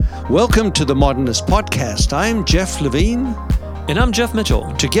Welcome to the Modernist podcast. I'm Jeff Levine. And I'm Jeff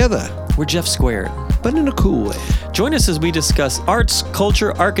Mitchell. Together, we're Jeff Squared. But in a cool way. Join us as we discuss arts,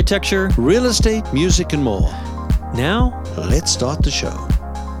 culture, architecture, real estate, music, and more. Now, let's start the show.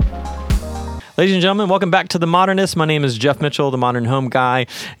 Ladies and gentlemen, welcome back to The Modernist. My name is Jeff Mitchell, the Modern Home Guy,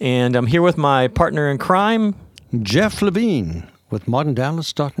 and I'm here with my partner in crime, Jeff Levine with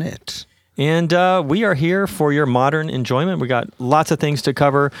moderndallas.net. And we are here for your modern enjoyment. We got lots of things to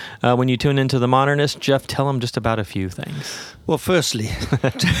cover when you tune into The Modernist. Jeff, tell them just about a few things. Well, firstly...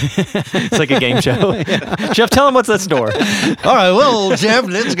 it's like a game show. Yeah. Jeff, tell them what's that store. All right, well, Jeff,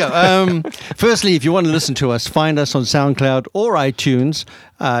 let's go. Firstly, if you want to listen to us, find us on SoundCloud or iTunes.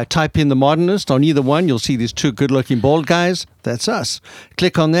 Type in The Modernist. On either one, you'll see these two good-looking bald guys. That's us.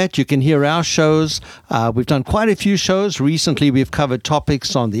 Click on that. You can hear our shows. We've done quite a few shows. Recently, we've covered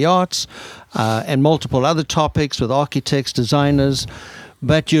topics on the arts and multiple other topics with architects, designers.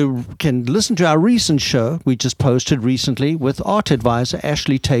 But you can listen to our recent show we just posted recently with art advisor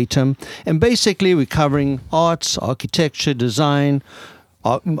Ashley Tatum. And basically, we're covering arts, architecture, design,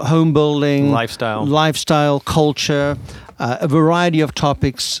 home building, lifestyle, culture, a variety of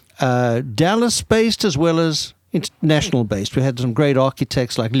topics, Dallas-based as well as international-based. We had some great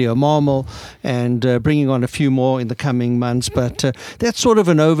architects like Leo Marmol and bringing on a few more in the coming months. But that's sort of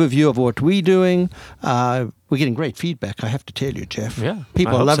an overview of what we're doing. We're getting great feedback, I have to tell you, Jeff. Yeah,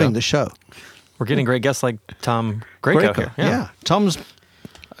 people are loving the show. We're getting great guests like Tom Greico here. Yeah. Tom's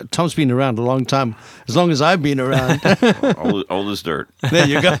been around a long time, as long as I've been around. old as dirt. There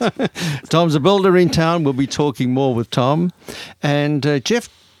you go. Tom's a builder in town. We'll be talking more with Tom. And Jeff,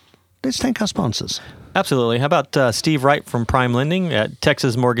 let's thank our sponsors. Absolutely. How about Steve Wright from Prime Lending at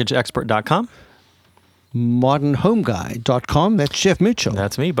TexasMortgageExpert.com? ModernHomeGuy.com. That's Jeff Mitchell.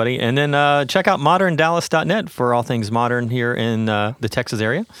 That's me, buddy. And then check out moderndallas.net for all things modern here in the Texas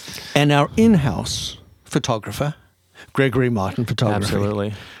area. And our in-house photographer, Gregory Martin Photography.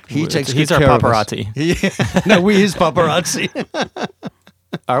 Absolutely. He's our paparazzi. No, we're his paparazzi.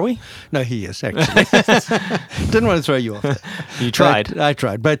 Are we? No, he is, actually. Didn't want to throw you off there. You tried. I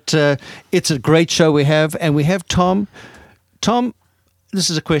tried. But it's a great show we have. And we have Tom. Tom, this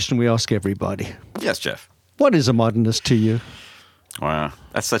is a question we ask everybody. Yes, Jeff. What is a modernist to you? Wow,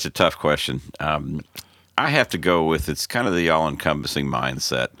 that's such a tough question. I have to go with it's kind of the all-encompassing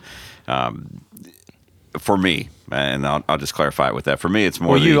mindset. For me, and I'll just clarify it with that. For me, it's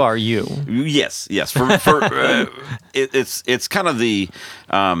more. Well, you are you. Yes. For it's kind of the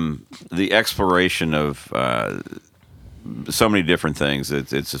exploration of so many different things.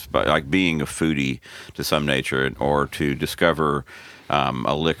 It's just like being a foodie to some nature, or to discover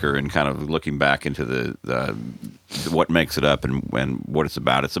a liquor and kind of looking back into the what makes it up and what it's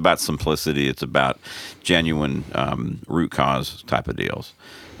about. It's about simplicity. It's about genuine root cause type of deals.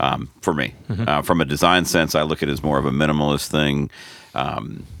 For me, from a design sense, I look at it as more of a minimalist thing,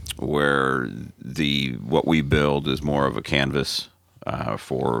 where what we build is more of a canvas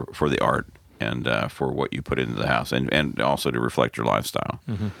for the art and for what you put into the house, and also to reflect your lifestyle.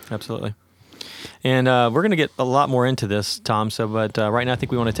 Mm-hmm. Absolutely. And we're going to get a lot more into this, Tom. But right now, I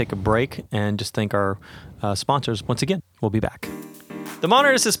think we want to take a break and just thank our sponsors once again. We'll be back. The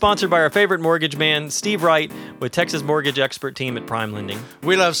Modernist is sponsored by our favorite mortgage man, Steve Wright, with Texas Mortgage Expert Team at Prime Lending.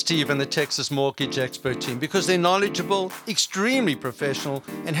 We love Steve and the Texas Mortgage Expert Team because they're knowledgeable, extremely professional,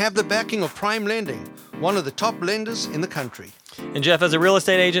 and have the backing of Prime Lending, one of the top lenders in the country. And Jeff, as a real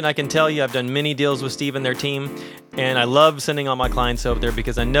estate agent, I can tell you I've done many deals with Steve and their team, and I love sending all my clients over there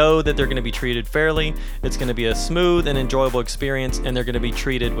because I know that they're going to be treated fairly, it's going to be a smooth and enjoyable experience, and they're going to be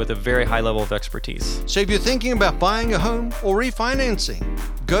treated with a very high level of expertise. So if you're thinking about buying a home or refinancing,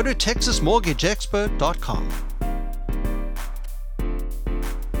 go to TexasMortgageExpert.com.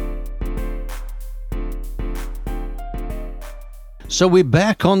 So we're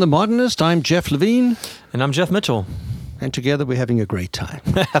back on The Modernist. I'm Jeff Levine. And I'm Jeff Mitchell. And together we're having a great time.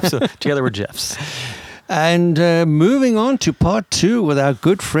 Absolutely. Together we're Jeffs. And moving on to part 2 with our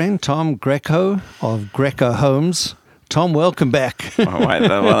good friend Tom Greico of Greico Homes. Tom, welcome back. Well,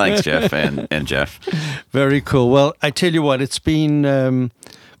 thanks, Jeff and Jeff. Very cool. Well, I tell you what, it's been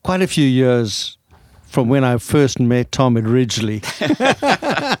quite a few years from when I first met Tom at Ridgely.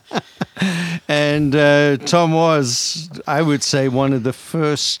 And Tom was, I would say, one of the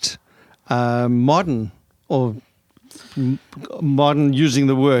first modern using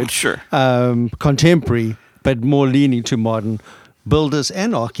the word, sure, contemporary, but more leaning to modern builders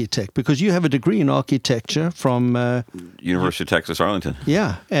and architect, because you have a degree in architecture from University of Texas, Arlington.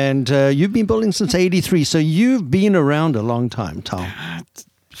 Yeah, and you've been building since '83, so you've been around a long time, Tom.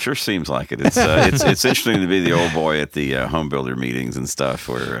 Sure seems like it. It's interesting to be the old boy at the home builder meetings and stuff,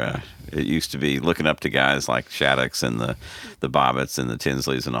 where it used to be looking up to guys like Shaddocks and the Bobbitts and the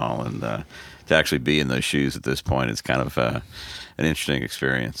Tinsleys and all, and to actually be in those shoes at this point is kind of an interesting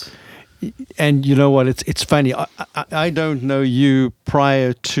experience. And you know what? It's funny. I don't know you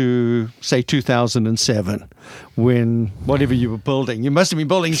prior to, say, 2007, when whatever you were building. You must have been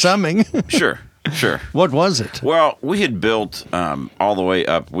building something. Sure. What was it? Well, we had built all the way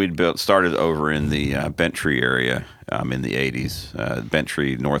up. Started over in the Bentry area in the 80s,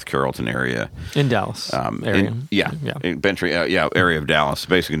 Bentry, North Carrollton area. In Dallas area. Bentry, area of Dallas,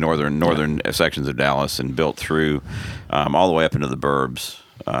 basically northern sections of Dallas, and built through all the way up into the burbs,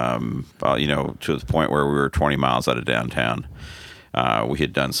 to the point where we were 20 miles out of downtown. We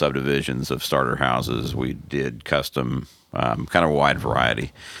had done subdivisions of starter houses. We did custom, kind of a wide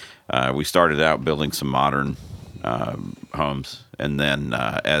variety. We started out building some modern homes, and then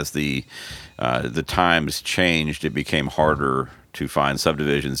as the times changed, it became harder to find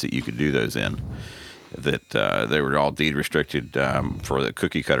subdivisions that you could do those in. That they were all deed restricted for the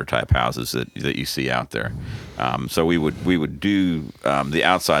cookie cutter type houses that you see out there. So we would do the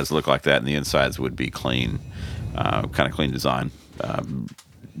outsides look like that, and the insides would be clean, kind of clean design.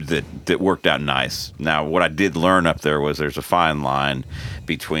 That worked out nice. Now, what I did learn up there was there's a fine line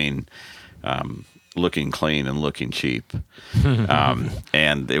between looking clean and looking cheap,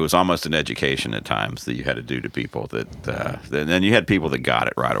 and it was almost an education at times that you had to do to people. Then you had people that got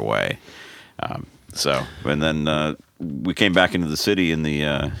it right away. And then we came back into the city in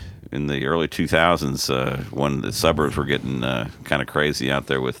the early 2000s when the suburbs were getting kind of crazy out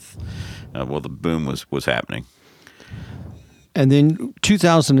there with the boom was happening. And then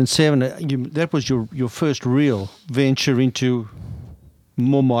 2007, that was your first real venture into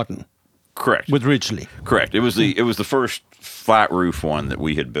more modern. Correct. With Ridgely. Correct. It was the first flat roof one that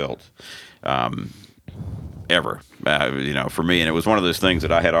we had built ever. For me, and it was one of those things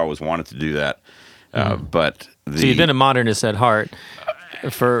that I had always wanted to do that. But so you've been a modernist at heart.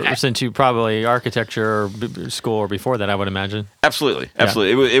 Since you probably architecture school or before that, I would imagine. Absolutely. Yeah.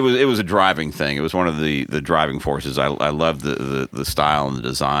 It was a driving thing. It was one of the driving forces. I loved the style and the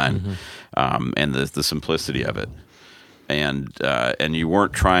design, and the simplicity of it, and you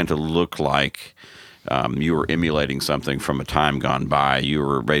weren't trying to look like you were emulating something from a time gone by. You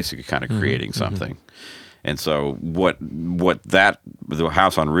were basically kind of creating something. And so what the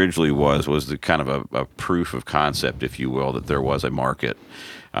house on Ridgely was the kind of a proof of concept, if you will, that there was a market.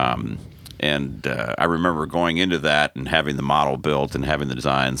 And I remember going into that and having the model built and having the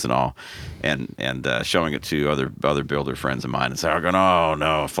designs and all, and showing it to other builder friends of mine, and saying, "Oh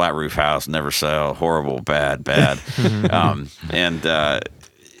no, flat roof house, never sell, horrible, bad."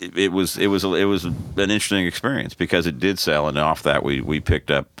 It was an interesting experience because it did sell, and off that we picked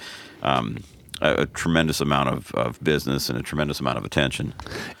up a tremendous amount of business and a tremendous amount of attention.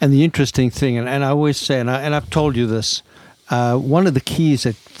 And the interesting thing, and I always say, and I've told you this, one of the keys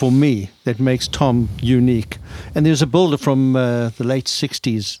for me that makes Tom unique, and there's a builder from the late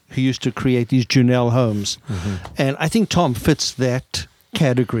 60s who used to create these Junelle homes, and I think Tom fits that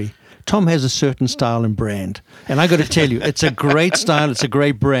category. Tom has a certain style and brand, and I got to tell you, it's a great style, it's a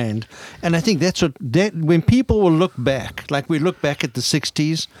great brand, and I think when people will look back, like we look back at the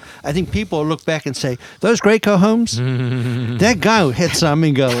 60s, I think people will look back and say, those Greico homes, that guy had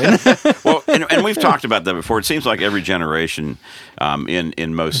something going. Well, and we've talked about that before. It seems like every generation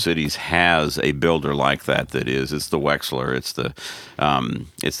in most cities has a builder like that. It's the Wexler, it's the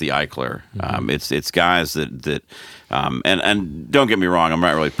Eichler, it's guys that. And don't get me wrong, I'm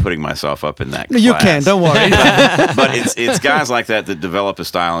not really putting myself up in that class. You can, don't worry. But it's guys like that develop a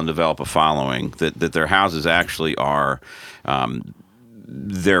style and develop a following, that their houses actually are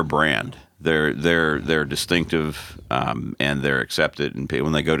their brand. They're distinctive, and they're accepted. And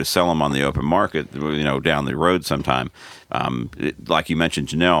when they go to sell them on the open market, down the road sometime, like you mentioned,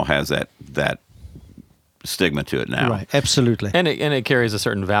 Junelle has that stigma to it now. Right, absolutely. And it carries a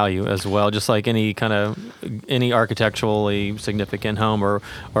certain value as well, just like any architecturally significant home or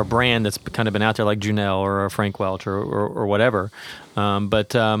brand that's kind of been out there, like Junelle or Frank Welch or whatever.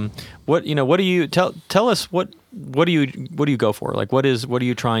 But what do you tell us what do you go for? Like what are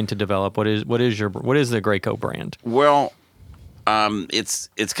you trying to develop? What is the Greico brand? Well,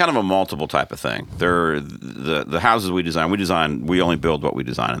 it's kind of a multiple type of thing. The houses we design, we only build what we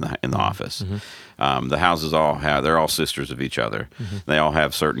design in the office. The houses they're all sisters of each other. They all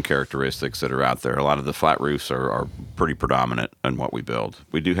have certain characteristics that are out there. A lot of the flat roofs are pretty predominant in what we build.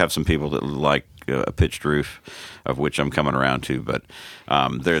 We do have some people that like a pitched roof, of which I'm coming around to, but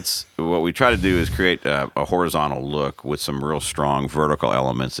what we try to do is create a horizontal look with some real strong vertical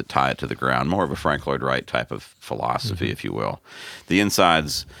elements that tie it to the ground, more of a Frank Lloyd Wright type of philosophy, if you will. The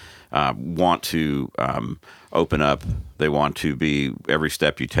insides want to open up. They want to be, every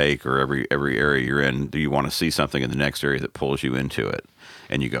step you take or every area you're in, do you want to see something in the next area that pulls you into it?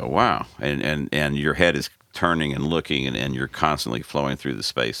 And you go, wow. And your head is turning and looking, and you're constantly flowing through the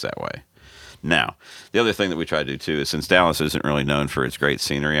space that way. Now, the other thing that we try to do too is, since Dallas isn't really known for its great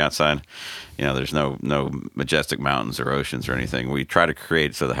scenery outside, there's no majestic mountains or oceans or anything. We try to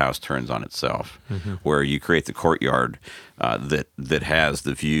create so the house turns on itself, where you create the courtyard that has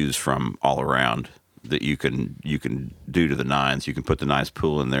the views from all around that you can do to the nines. You can put the nice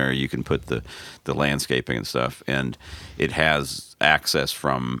pool in there. You can put the landscaping and stuff, and it has access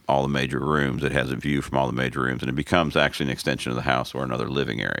from all the major rooms. It has a view from all the major rooms, and it becomes actually an extension of the house or another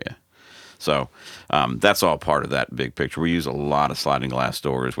living area. So that's all part of that big picture. We use a lot of sliding glass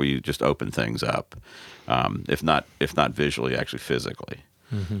doors. We just open things up, if not visually, actually physically.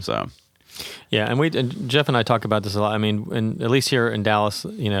 So. Yeah, and Jeff and I talk about this a lot. I mean, at least here in Dallas,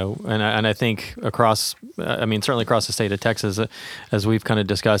 and I think across, certainly across the state of Texas, as we've kind of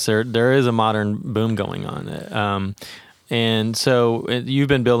discussed, there is a modern boom going on. And so you've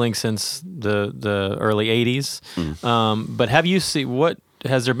been building since the early '80s, but have you seen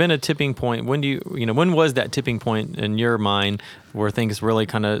has there been a tipping point? When was that tipping point in your mind where things really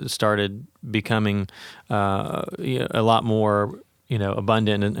kind of started becoming a lot more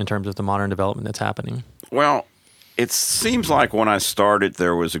abundant in terms of the modern development that's happening? Well, it seems like when I started,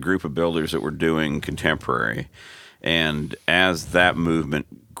 there was a group of builders that were doing contemporary, and as that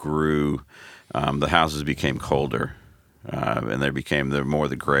movement grew, the houses became colder. And they became more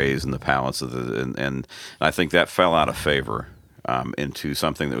the grays and the palettes and I think that fell out of favor into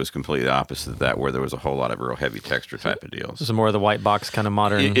something that was completely opposite of that, where there was a whole lot of real heavy texture type of deals. This is more of the white box kind of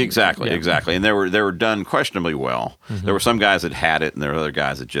modern. Exactly. And they were done questionably well. There were some guys that had it, and there were other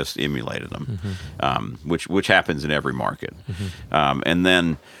guys that just emulated them, which happens in every market. And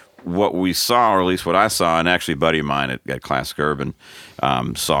then what we saw, or at least what I saw, and actually a buddy of mine at Classic Urban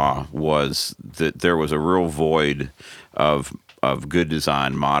saw, was that there was a real void of good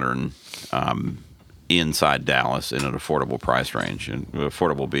design, modern, inside Dallas in an affordable price range, and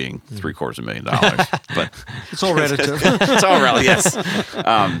affordable being $750,000. But it's all relative. It's all relative, yes.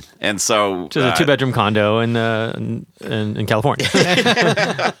 And so, just a 2-bedroom condo in California,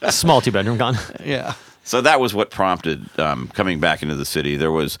 small 2-bedroom condo. Yeah. So that was what prompted coming back into the city.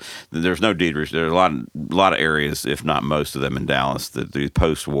 There's no deed restriction. There are a lot of areas, if not most of them, in Dallas, that the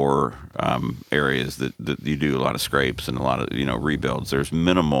post-war areas that you do a lot of scrapes and a lot of rebuilds. There's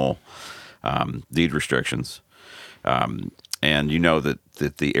minimal deed restrictions, and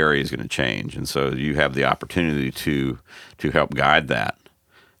that the area is going to change, and so you have the opportunity to help guide that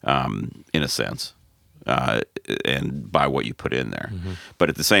in a sense. And by what you put in there. But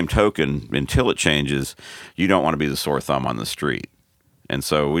at the same token, until it changes, you don't want to be the sore thumb on the street. And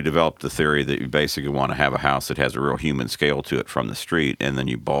so we developed the theory that you basically want to have a house that has a real human scale to it from the street, and then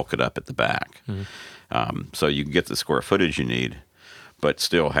you bulk it up at the back. So you can get the square footage you need, but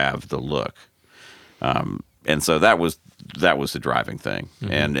still have the look. And so that was the driving thing.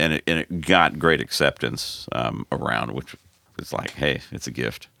 And it got great acceptance around, which was like, hey, it's a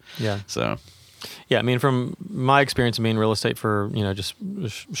gift. Yeah. So... Yeah, I mean, from my experience being in real estate for just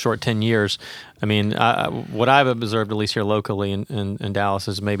short 10 years, I mean, what I've observed, at least here locally in Dallas,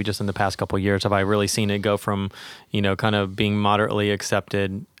 is maybe just in the past couple of years have I really seen it go from kind of being moderately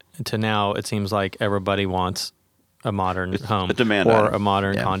accepted to now it seems like everybody wants a modern home, a demand or item. a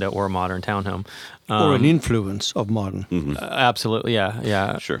modern condo, or a modern townhome, or an influence of modern. Absolutely,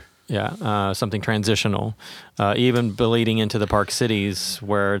 yeah, Sure. Yeah, something transitional, even bleeding into the park cities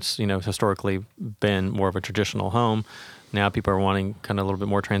where it's historically been more of a traditional home. Now people are wanting kind of a little bit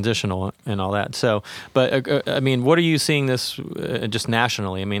more transitional and all that. So, but I mean, what are you seeing this just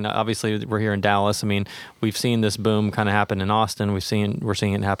nationally? I mean, obviously we're here in Dallas. I mean, we've seen this boom kind of happen in Austin. We're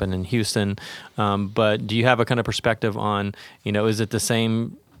seeing it happen in Houston. But do you have a kind of perspective on is it the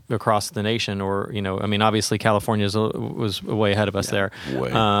same across the nation, or I mean, obviously California was way ahead of us there. Way.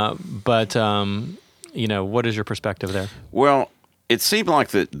 But what is your perspective there? Well, it seemed like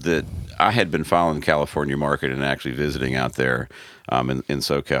that I had been following the California market and actually visiting out there in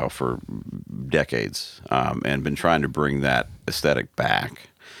SoCal for decades, and been trying to bring that aesthetic back.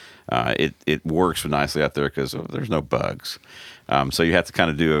 it works nicely out there because there's no bugs. So you have to kind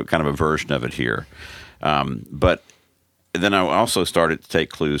of do a version of it here. But then I also started to take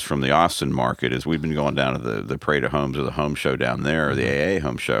clues from the Austin market as we've been going down to the Parade of Homes or the home show down there, or the AA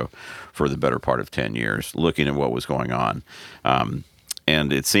home show, for the better part of 10 years, looking at what was going on.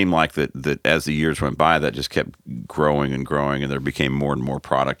 And it seemed like that as the years went by, that just kept growing and growing, and there became more and more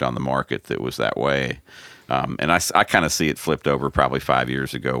product on the market that was that way. And I kind of see it flipped over probably 5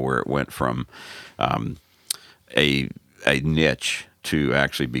 years ago, where it went from a niche to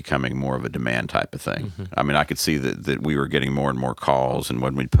actually becoming more of a demand type of thing. Mm-hmm. I mean, I could see that we were getting more and more calls, and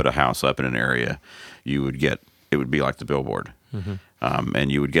when we'd put a house up in an area, it would be like the billboard. Mm-hmm.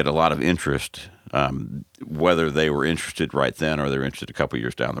 And you would get a lot of interest, whether they were interested right then or they were interested a couple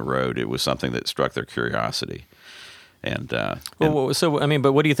years down the road. It was something that struck their curiosity. So I mean,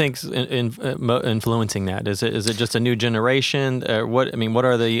 but what do you think's influencing that? Is it just a new generation? What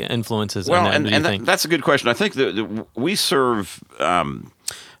are the influences? Well, in that, and that's a good question. I think that we serve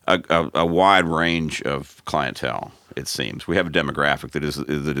a wide range of clientele. It seems we have a demographic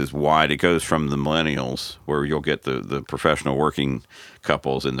that is wide. It goes from the millennials, where you'll get the professional working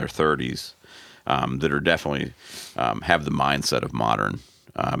couples in their 30s that are definitely have the mindset of modern.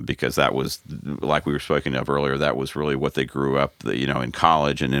 Because that was, like we were speaking of earlier, that was really what they grew up, in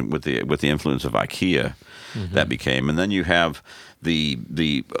college, and with the influence of IKEA, mm-hmm. that became. And then you have the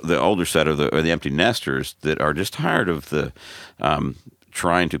older set or the empty nesters that are just tired of the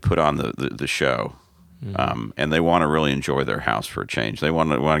trying to put on the show, mm-hmm. And they want to really enjoy their house for a change. They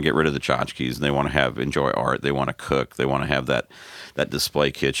want to get rid of the tchotchkes, and they want to enjoy art. They want to cook. They want to have that display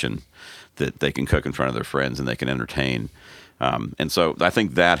kitchen that they can cook in front of their friends and they can entertain. And so I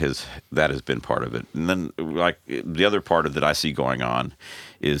think that has been part of it. And then, like, the other part of that I see going on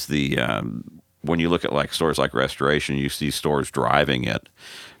is when you look at like stores like Restoration, you see stores driving it,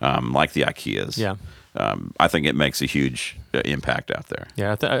 like the IKEAs. Yeah. I think it makes a huge impact out there.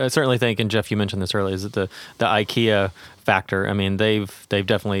 Yeah, I certainly think, and Jeff, you mentioned this earlier, is that the IKEA factor. I mean, they've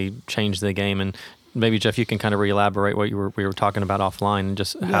definitely changed the game. And maybe, Jeff, you can kind of re-elaborate what we were talking about offline, and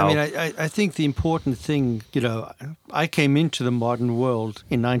just how. I mean, I think the important thing, I came into the modern world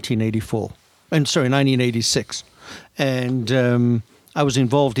in 1986, and I was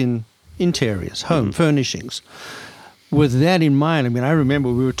involved in interiors, home mm-hmm. furnishings. With that in mind, I mean, I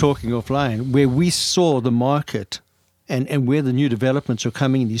remember we were talking offline where we saw the market and where the new developments are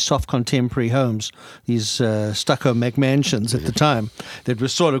coming in, these soft contemporary homes, these stucco McMansions at the time that were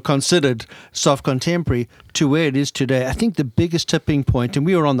sort of considered soft contemporary, to where it is today. I think the biggest tipping point, and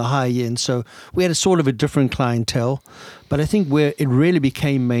we were on the high end, so we had a sort of a different clientele, but I think where it really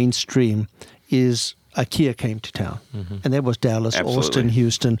became mainstream is IKEA came to town, mm-hmm. and that was Dallas, Absolutely. Austin,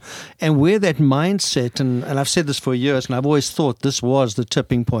 Houston, and where that mindset, and I've said this for years, and I've always thought this was the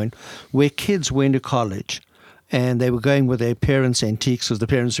tipping point, where kids went to college, and they were going with their parents' antiques because the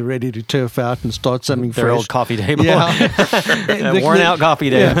parents were ready to turf out and start something their fresh. old coffee table. Yeah. Worn out coffee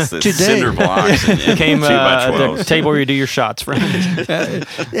table. Yeah, the cinder blocks and became the table where you do your shots from.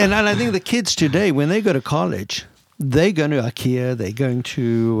 And I think the kids today, when they go to college, they're going to IKEA, they're going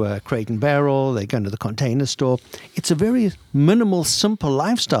to Crate and Barrel, they're going to the Container Store. It's a very minimal, simple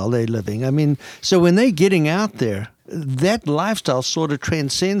lifestyle they're living. I mean, so when they're getting out there, that lifestyle sort of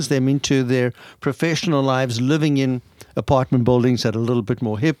transcends them into their professional lives, living in apartment buildings that are a little bit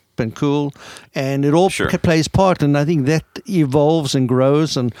more hip and cool, and it all plays part. And I think that evolves and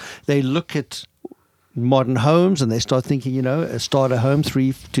grows, and they look at modern homes and they start thinking, a starter home,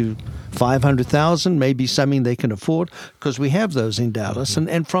 300,000 to 500,000, maybe something they can afford, because we have those in Dallas, mm-hmm.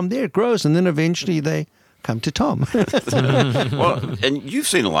 and from there it grows, and then eventually they come to Tom. Well, and you've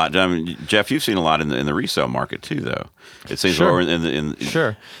seen a lot, Jeff. You've seen a lot in the resale market too, though. It seems Sure.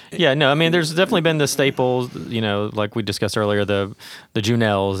 Sure. Yeah. No. I mean, there's definitely been the staples. Like we discussed earlier, the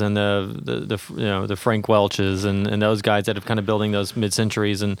Junels and the Frank Welches and those guys that have kind of building those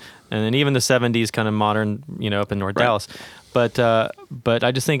mid-centuries and then even the 70s kind of modern. Up in North Dallas. But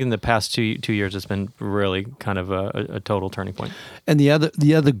I just think in the past two years, it's been really kind of a total turning point. And the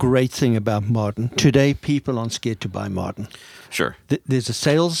other great thing about modern today, people aren't scared to buy modern. Sure. There's a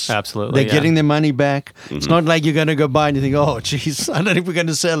sales. Absolutely. They're getting their money back. Mm-hmm. It's not like you're going to go buy and you think, oh, geez, I don't know if we're going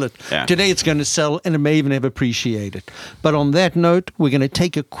to sell it. Yeah. Today it's going to sell, and it may even have appreciated. But on that note, we're going to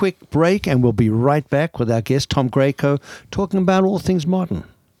take a quick break, and we'll be right back with our guest, Tom Greico, talking about all things modern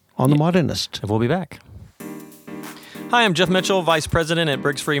on The Modernist. We'll be back. Hi, I'm Jeff Mitchell, Vice President at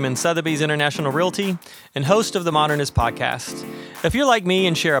Briggs Freeman Sotheby's International Realty and host of the Modernist podcast. If you're like me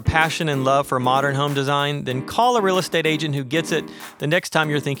and share a passion and love for modern home design, then call a real estate agent who gets it the next time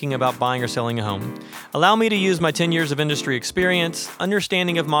you're thinking about buying or selling a home. Allow me to use my 10 years of industry experience,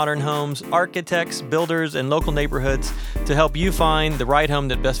 understanding of modern homes, architects, builders, and local neighborhoods to help you find the right home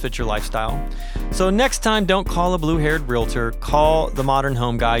that best fits your lifestyle. So next time, don't call a blue-haired realtor. Call the modern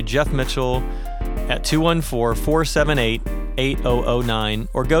home guy, Jeff Mitchell, at 214-478-8009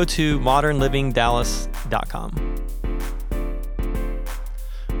 or go to modernlivingdallas.com.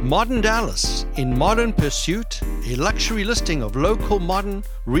 Modern Dallas, in modern pursuit, a luxury listing of local modern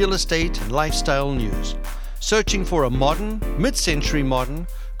real estate and lifestyle news. Searching for a modern, mid-century modern,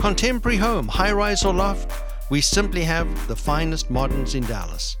 contemporary home, high-rise or loft, we simply have the finest moderns in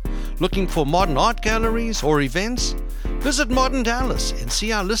Dallas. Looking for modern art galleries or events? Visit Modern Dallas and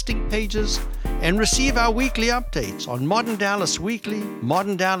see our listing pages and receive our weekly updates on Modern Dallas Weekly,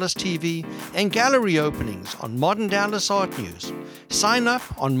 Modern Dallas TV, and gallery openings on Modern Dallas Art News. Sign up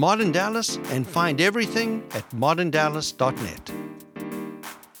on Modern Dallas and find everything at moderndallas.net.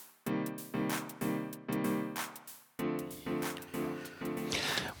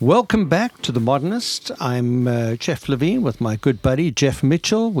 Welcome back to The Modernist. I'm Jeff Levine with my good buddy Jeff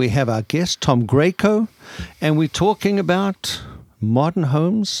Mitchell. We have our guest Tom Greico, and we're talking about modern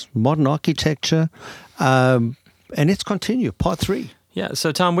homes, modern architecture, and let's continue, part 3. Yeah,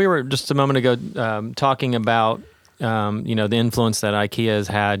 so Tom, we were just a moment ago talking about the influence that IKEA has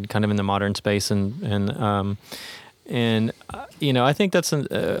had kind of in the modern space, and I think that's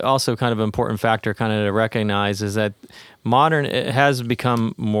also kind of an important factor kind of to recognize is that modern, it has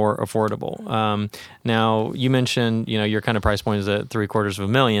become more affordable. Now, you mentioned, your kind of price point is at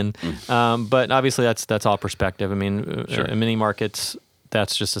 $750,000, but obviously that's all perspective. I mean, Sure. In many markets,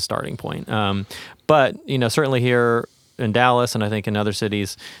 that's just a starting point. But certainly here in Dallas, and I think in other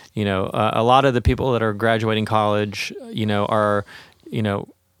cities, a lot of the people that are graduating college, are,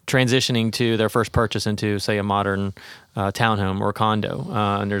 transitioning to their first purchase into, say, a modern townhome or condo,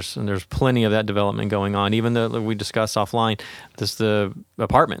 and there's plenty of that development going on. Even though we discussed offline, just the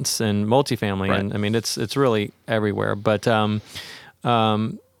apartments and multifamily, Right. and I mean it's really everywhere. But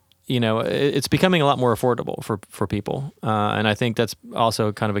it's becoming a lot more affordable for people, and I think that's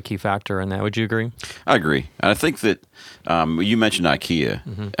also kind of a key factor in that. Would you agree? I agree. I think that you mentioned IKEA,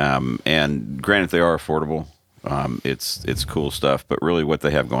 and granted, they are affordable. It's cool stuff, but really what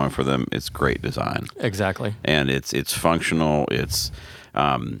they have going for them, it's great design. Exactly. And it's functional. And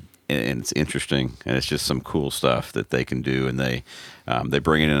it's interesting, and it's just some cool stuff that they can do, and they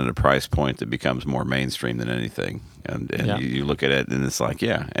bring it in at a price point that becomes more mainstream than anything. And Yeah. you look at it, and it's like,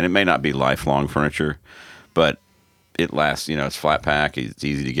 yeah, and it may not be lifelong furniture, but it lasts. It's flat pack. It's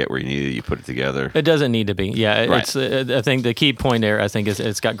easy to get where you need it. You put it together. It doesn't need to be. Yeah, Right. it's. I think the key point there, I think, is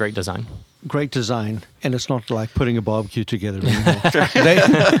it's got great design. Great design, and it's not like putting a barbecue together anymore.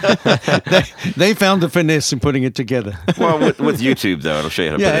 they found the finesse in putting it together. Well, with YouTube though, it'll show you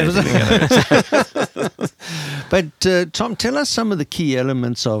how to Yeah, put anything together. But Tom, tell us some of the key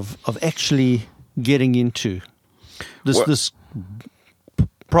elements of actually getting into this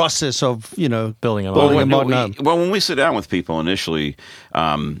process of Building a Building modern a modern home. Well, when we sit down with people initially,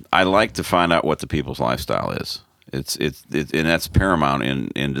 I like to find out what the people's lifestyle is. It's and that's paramount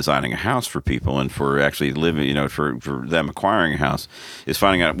in designing a house for people, and for actually living, for them acquiring a house, is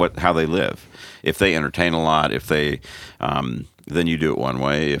finding out how they live. If they entertain a lot, if they then you do it one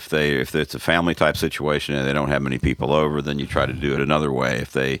way. If it's a family type situation and they don't have many people over, then you try to do it another way.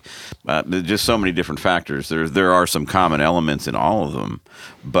 If there's just so many different factors. There are some common elements in all of them,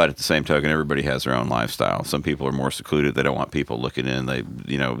 but at the same token, everybody has their own lifestyle. Some people are more secluded; they don't want people looking in.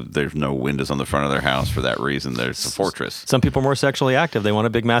 There's no windows on the front of their house for that reason. There's a fortress. Some people are more sexually active. They want a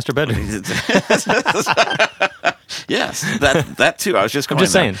big master bedroom. Yes, that too. I was just going. I'm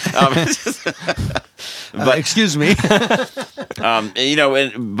just saying. But excuse me.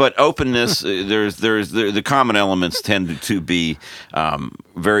 But openness. There's the common elements tend to be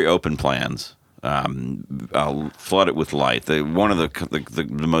very open plans. I'll flood it with light. One of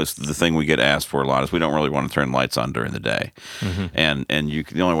the thing we get asked for a lot is we don't really want to turn lights on during the day, and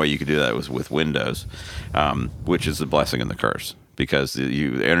the only way you could do that was with windows, which is the blessing and the curse. Because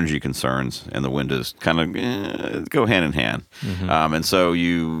the energy concerns and the windows kind of go hand in hand, and so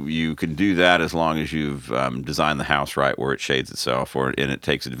you can do that as long as you've designed the house right, where it shades itself, and it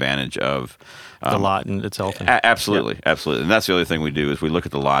takes advantage of the lot in itself. Absolutely, absolutely. And that's the other thing we do is we look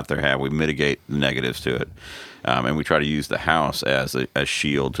at the lot they have, we mitigate the negatives to it, and we try to use the house as a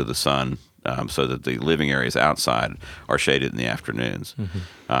shield to the sun. So that the living areas outside are shaded in the afternoons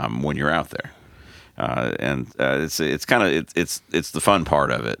when you're out there. It's kind of it's the fun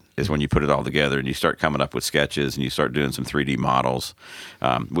part of it is when you put it all together and you start coming up with sketches and you start doing some 3D models,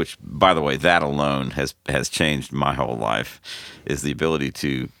 which, by the way, that alone has changed my whole life, is the ability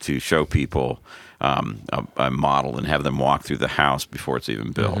to show people a model and have them walk through the house before it's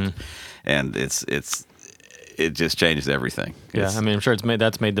even built, and it just changes everything. Yeah, I mean, I'm sure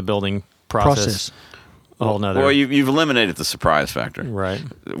that's made the building process. A whole nother. Well, you've eliminated the surprise factor, right?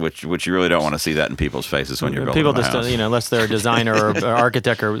 Which you really don't want to see that in people's faces when you're building a house. Unless they're a designer or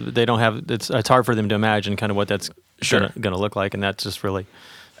architect, or they don't have, it's hard for them to imagine kind of what that's going to look like, and that just really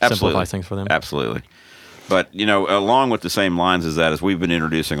simplifies things for them. Absolutely. But along with the same lines as that, is we've been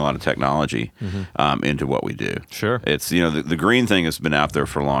introducing a lot of technology into what we do. Sure. It's the green thing has been out there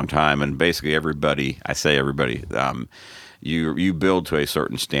for a long time, and basically everybody. You build to a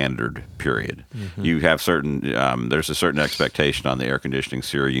certain standard period. You have certain. There's a certain expectation on the air conditioning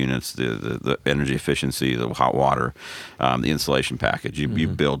SEER units, the energy efficiency, the hot water, the insulation package. You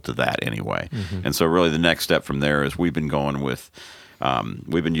build to that anyway. And so really the next step from there is we've been going with.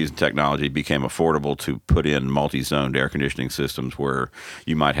 We've been using technology. It became affordable to put in multi-zoned air conditioning systems where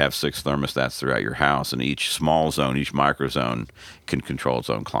you might have 6 thermostats throughout your house, and each small zone, each microzone can control its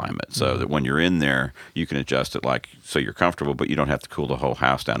own climate. So that when you're in there, you can adjust it so you're comfortable, but you don't have to cool the whole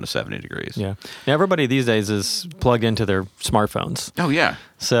house down to 70 degrees. Yeah. Now, everybody these days is plugged into their smartphones. Oh, yeah.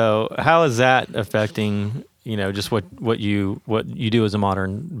 So how is that affecting just what you do as a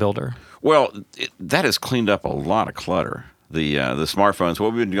modern builder? Well, that has cleaned up a lot of clutter. The smartphones,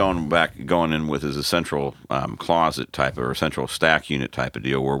 what we've been going in with is a central closet type or a central stack unit type of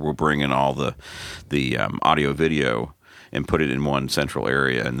deal, where we'll bring in all the audio video and put it in one central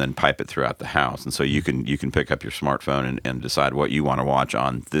area and then pipe it throughout the house. And so you can pick up your smartphone and decide what you want to watch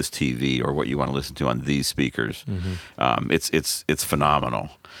on this TV or what you want to listen to on these speakers. It's phenomenal.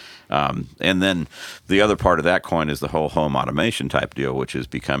 And then the other part of that coin is the whole home automation type deal, which is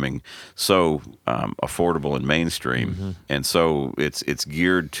becoming so affordable and mainstream, and so it's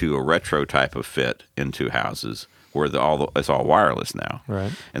geared to a retro type of fit into houses where it's all wireless now.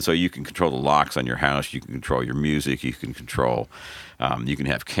 Right. And so you can control the locks on your house, you can control your music, you can control. You can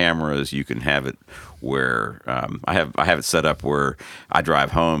have cameras. You can have it where I have it set up where I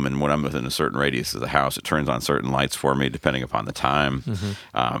drive home, and when I'm within a certain radius of the house, it turns on certain lights for me depending upon the time.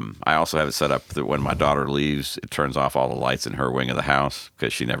 I also have it set up that when my daughter leaves, it turns off all the lights in her wing of the house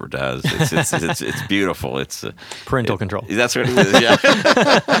because she never does. It's beautiful. It's parental control. That's what it is. Yeah.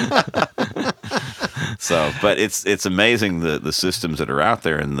 So, but it's amazing the systems that are out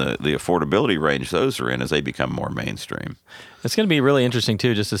there and the affordability range those are in as they become more mainstream. It's going to be really interesting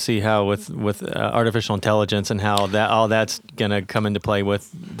too, just to see how with artificial intelligence and how all that's going to come into play with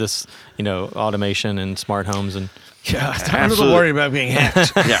this, automation and smart homes and. Yeah, I'm a little worried about being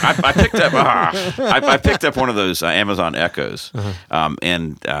hacked. Yeah, I picked up. I picked up one of those Amazon Echoes,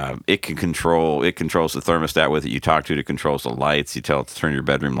 and it controls the thermostat with it. You talk to it, it controls the lights. You tell it to turn your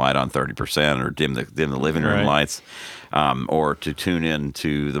bedroom light on 30% or dim the living room lights, or to tune in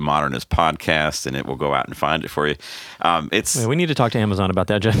to the Modernist podcast, and it will go out and find it for you. We need to talk to Amazon about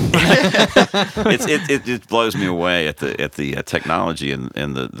that, Jeff. It just blows me away at the technology and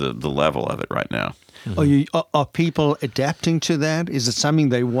the level of it right now. Are people adapting to that? Is it something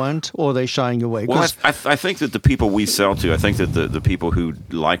they want, or are they shying away? Well, I think that the people we sell to, I think that the people who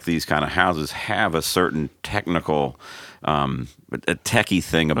like these kind of houses have a certain technical, a techie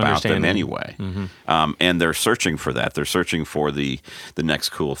thing about them anyway, and they're searching for that. They're searching for the next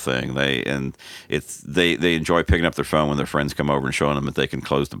cool thing. They enjoy picking up their phone when their friends come over and showing them that they can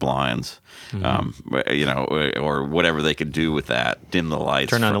close the blinds, or whatever they can do with that. Dim the lights.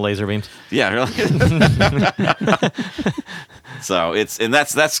 Turn on the laser beams. Yeah. Really. So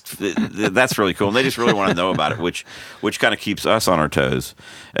that's really cool, and they just really want to know about it, which kind of keeps us on our toes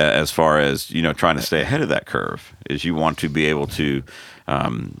as far as trying to stay ahead of that curve. Is you want to be able to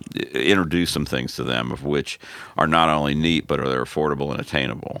introduce some things to them of which are not only neat but are they're affordable and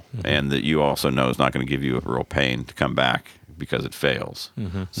attainable, and that you also know is not going to give you a real pain to come back because it fails.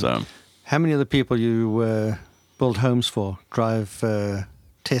 So, how many of the people you build homes for drive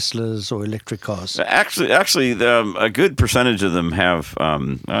Teslas or electric cars? Actually, a good percentage of them have.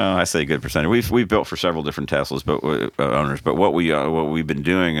 I say a good percentage. We've built for several different Teslas, owners. But what we've been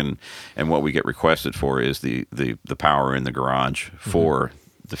doing and what we get requested for is the power in the garage for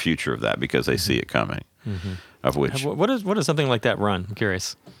the future of that, because they see it coming. Of which, what does something like that run? I'm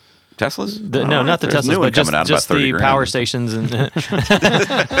curious. Teslas? No, not the There's a Teslas, new one but just, coming out just about 30 the grand. power stations. And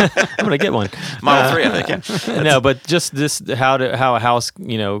I'm gonna get one. Model 3, I think. Yeah. No, but just this how a house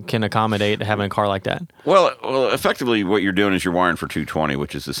can accommodate having a car like that. Well, effectively, what you're doing is you're wiring for 220,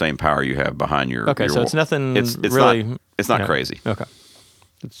 which is the same power you have behind your. Okay, your so it's nothing It's really. It's not crazy. Okay.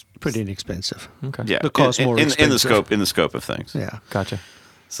 It's pretty inexpensive. Okay. Yeah, The car's more in the expensive. scope of things. Yeah. Gotcha.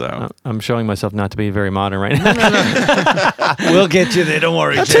 So I'm showing myself not to be very modern right now. We'll get you there. Don't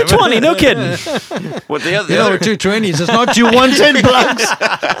worry, Jim. 220, no kidding. what the other, You know, 220s. It's not you 110 plugs.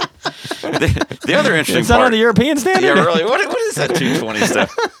 the other interesting It's not part. on the European standard. Yeah, really. What is that 220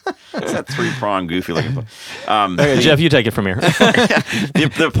 stuff? It's that 3-prong goofy looking. Okay, Jeff, you take it from here.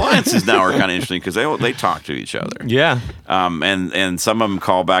 The appliances now are kind of interesting because they talk to each other. Yeah. And some of them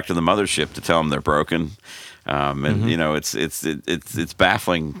call back to the mothership to tell them they're broken. And it's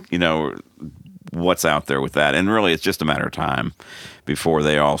baffling, what's out there with that. And really, it's just a matter of time before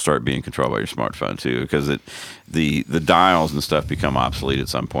they all start being controlled by your smartphone too, because the dials and stuff become obsolete at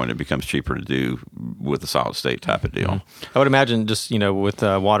some point. It becomes cheaper to do with a solid state type of deal. I would imagine just, with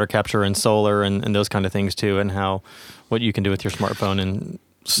water capture and solar and those kind of things too, and what you can do with your smartphone and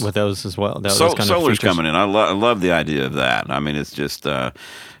with those as well. Those kind of Solar's features. coming in. I love the idea of that. I mean, it's just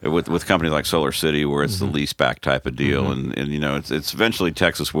with companies like Solar City, where it's the lease back type of deal, and it's eventually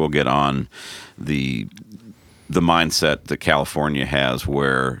Texas will get on the mindset that California has,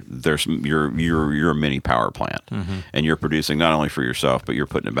 where there's you're a mini power plant, and you're producing not only for yourself, but you're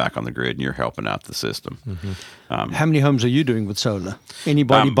putting it back on the grid, and you're helping out the system. How many homes are you doing with solar?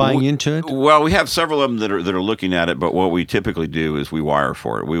 Anybody buying into it? Well, we have several of them that are looking at it, but what we typically do is we wire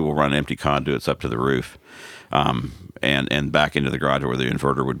for it. We will run empty conduits up to the roof, and back into the garage where the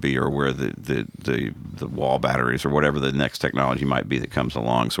inverter would be, or where the wall batteries, or whatever the next technology might be that comes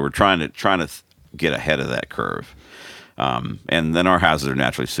along. So we're trying to get ahead of that curve. And then our houses are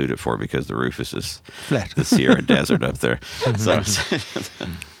naturally suited for it because the roof is just Flat. the Sierra Desert up there. So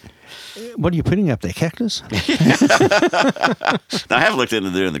What are you putting up there? Cactus? now, I have looked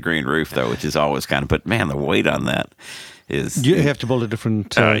into doing the green roof though, which is always but man, the weight on that is. You have to build a different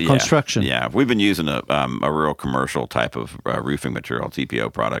construction. Yeah, we've been using a real commercial type of roofing material,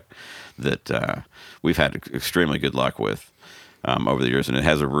 TPO product, that we've had extremely good luck with. Over the years, and it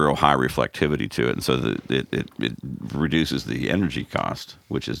has a real high reflectivity to it, and so it reduces the energy cost,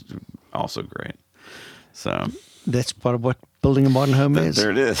 which is also great. So That's part of what building a modern home is. there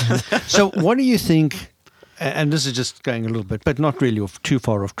it is. So what do you think, and this is just going a little bit, but not really too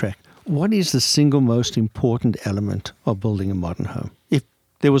far off track, what is the single most important element of building a modern home? If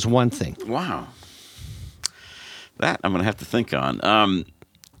there was one thing. Wow, that I'm going to have to think on.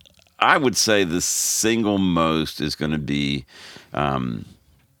 I would say the single most is going to be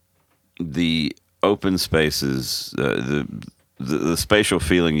the open spaces, the spatial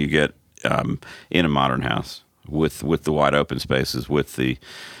feeling you get in a modern house with the wide open spaces, with the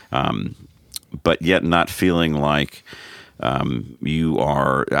but yet not feeling like you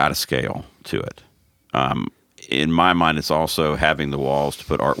are out of scale to it. In my mind, it's also having the walls to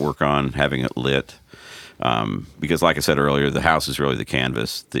put artwork on, having it lit. Because like I said earlier, the house is really the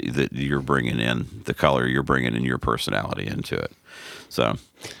canvas that you're bringing in, the color, you're bringing in your personality into it. So,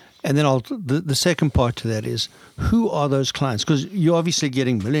 And then the second part to that is, who are those clients? Because you're obviously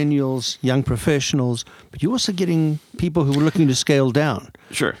getting millennials, young professionals, but you're also getting people who are looking to scale down.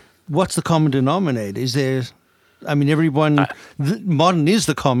 sure. What's the common denominator? Is there, everyone, modern is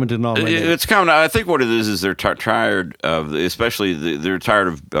the common denominator. It's common. I think what it is they're tired of, they're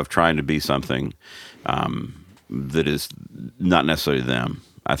tired of trying to be something that is not necessarily them.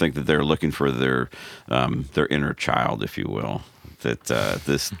 I think that they're looking for their inner child, if you will. That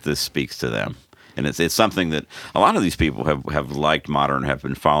this speaks to them, and it's something that a lot of these people have liked modern, have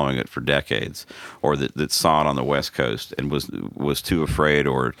been following it for decades, or that saw it on the West Coast and was too afraid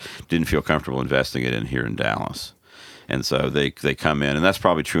or didn't feel comfortable investing it in here in Dallas. And so they come in, and that's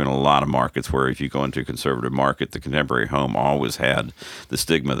probably true in a lot of markets where if you go into a conservative market, the contemporary home always had the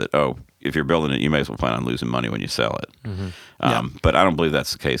stigma that, if you're building it, you may as well plan on losing money when you sell it. Mm-hmm. But I don't believe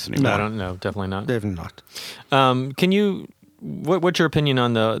that's the case anymore. No, I don't know. Definitely not. Definitely not. Can you? What's your opinion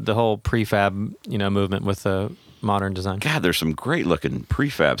on the whole prefab movement with the modern design? God, there's some great looking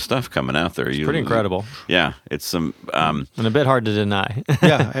prefab stuff coming out there. It's pretty incredible. Yeah, it's some and a bit hard to deny.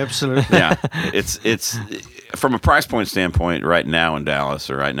 Yeah, absolutely. Yeah, it's from a price point standpoint right now in Dallas,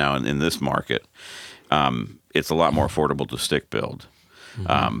 or right now in this market, it's a lot more affordable to stick build.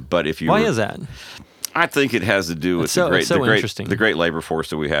 But if you Why is that? I think it has to do with interesting. the great labor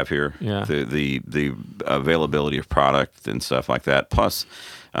force that we have here. Yeah. The availability of product and stuff like that. Plus,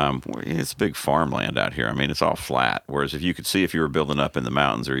 it's big farmland out here. I mean, it's all flat. Whereas if you could see if you were building up in the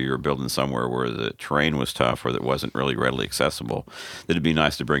mountains or you were building somewhere where the terrain was tough or that wasn't really readily accessible, that it'd be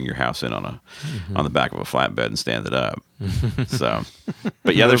nice to bring your house in on the back of a flatbed and stand it up. So,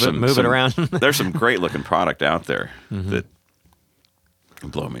 but yeah, move it around. There's some great looking product out there that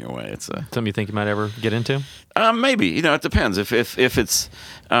blow me away. It's something you think you might ever get into? Maybe. It depends if it's if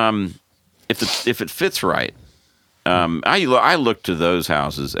it fits right. I look to those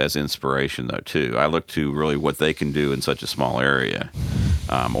houses as inspiration, though, too. I look to really what they can do in such a small area,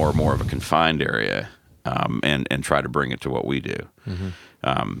 or more of a confined area, and try to bring it to what we do.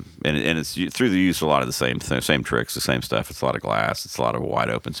 And it's through the use of a lot of the same tricks, the same stuff. It's a lot of glass. It's a lot of wide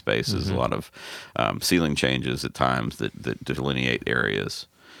open spaces. A lot of ceiling changes at times that delineate areas.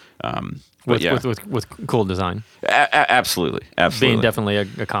 With cool design. Absolutely. Being definitely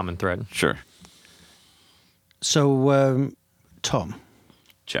a common thread. Sure. So, Tom.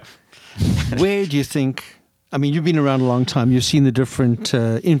 Jeff. Where do you think, I mean, you've been around a long time. You've seen the different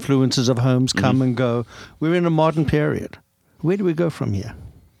influences of homes come and go. We're in a modern period. Where do we go from here?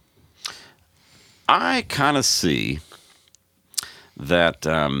 I kind of see that,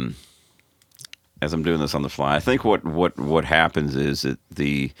 as I'm doing this on the fly, I think what happens is that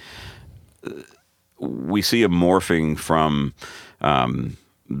we see a morphing from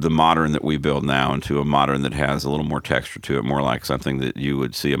the modern that we build now into a modern that has a little more texture to it, more like something that you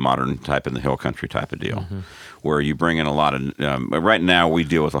would see a modern type in the hill country type of deal, where you bring in a lot of, right now we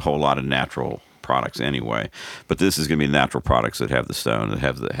deal with a whole lot of natural products anyway, but this is going to be natural products that have the stone, that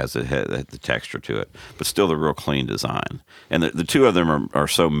has the texture to it, but still the real clean design. And the two of them are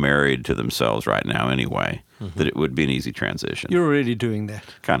so married to themselves right now anyway, that it would be an easy transition. You're already doing that.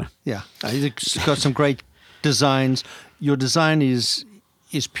 Kind of. Yeah. You've got some great designs. Your design is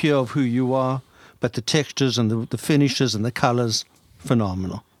pure of who you are, but the textures and the finishes and the colors,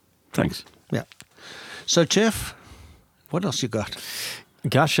 phenomenal. Thanks. Yeah. So, Jeff, what else you got?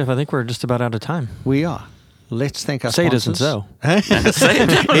 Gosh, Jeff, I think we're just about out of time. We are. Let's thank our Say it sponsors. isn't so. Say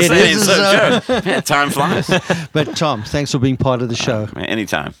it isn't so. Joe. Man, time flies. But, Tom, thanks for being part of the show.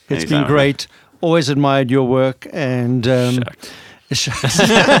 Anytime. It's been great. Always admired your work. And all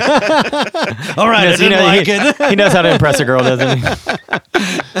right, I didn't like it. He knows how to impress a girl, doesn't he?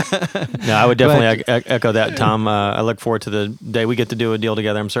 No, I would definitely echo that, Tom. I look forward to the day we get to do a deal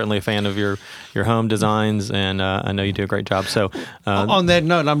together. I'm certainly a fan of your home designs, and I know you do a great job. So, on that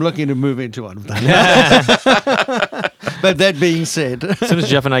note, I'm looking to move into one of them. But that being said, as soon as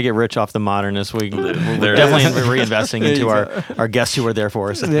Jeff and I get rich off the Modernist, we're definitely reinvesting into our guests who were there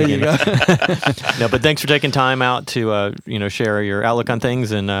for us at the beginning. No, but thanks for taking time out to share your outlook on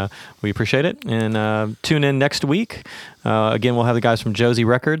things, and we appreciate it. And tune in next week. Again, we'll have the guys from Josie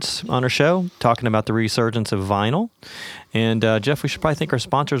Records on our show talking about the resurgence of vinyl. And Jeff, we should probably thank our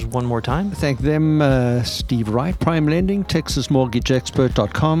sponsors one more time. Thank them, Steve Wright, Prime Lending,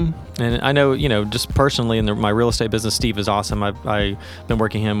 TexasMortgageExpert.com. And I know, just personally in my real estate business, Steve is awesome. I've been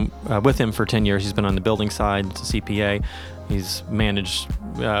working with him for 10 years. He's been on the building side, it's a CPA. He's managed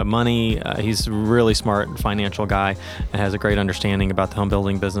money. He's a really smart financial guy and has a great understanding about the home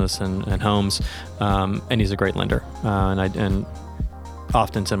building business and homes. And he's a great lender. And I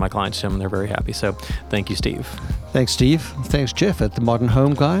often send my clients to him, and they're very happy. So thank you, Steve. Thanks, Steve. Thanks, Jeff, at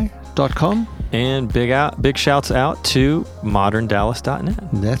themodernhomeguy.com. And big shouts out to moderndallas.net.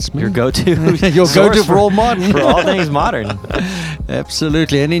 That's me. Your go-to. Your go-to for all modern. For all things modern.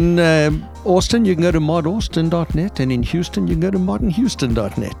 Absolutely. And in Austin, you can go to modaustin.net. And in Houston, you can go to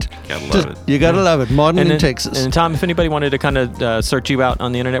modernhouston.net. Gotta love it. You gotta love it. Modern in Texas. And Tom, if anybody wanted to kind of search you out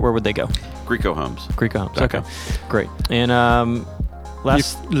on the internet, where would they go? Greico Homes. Greico Homes. Okay. Great. And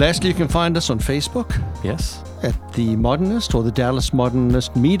lastly, you can find us on Facebook. Yes. At the Modernist or the Dallas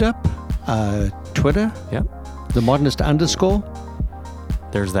Modernist Meetup. Twitter. Yep. The Modernist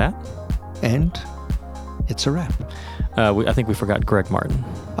 _. There's that. And it's a wrap. I think we forgot Greg Martin.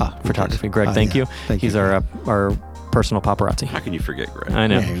 Photography. Greg, thank you. Thank He's you. our personal paparazzi. How can you forget Greg? I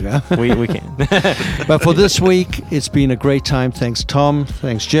know. There you go. we can. But for this week, it's been a great time. Thanks, Tom.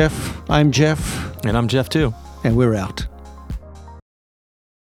 Thanks, Jeff. I'm Jeff. And I'm Jeff, too. And we're out.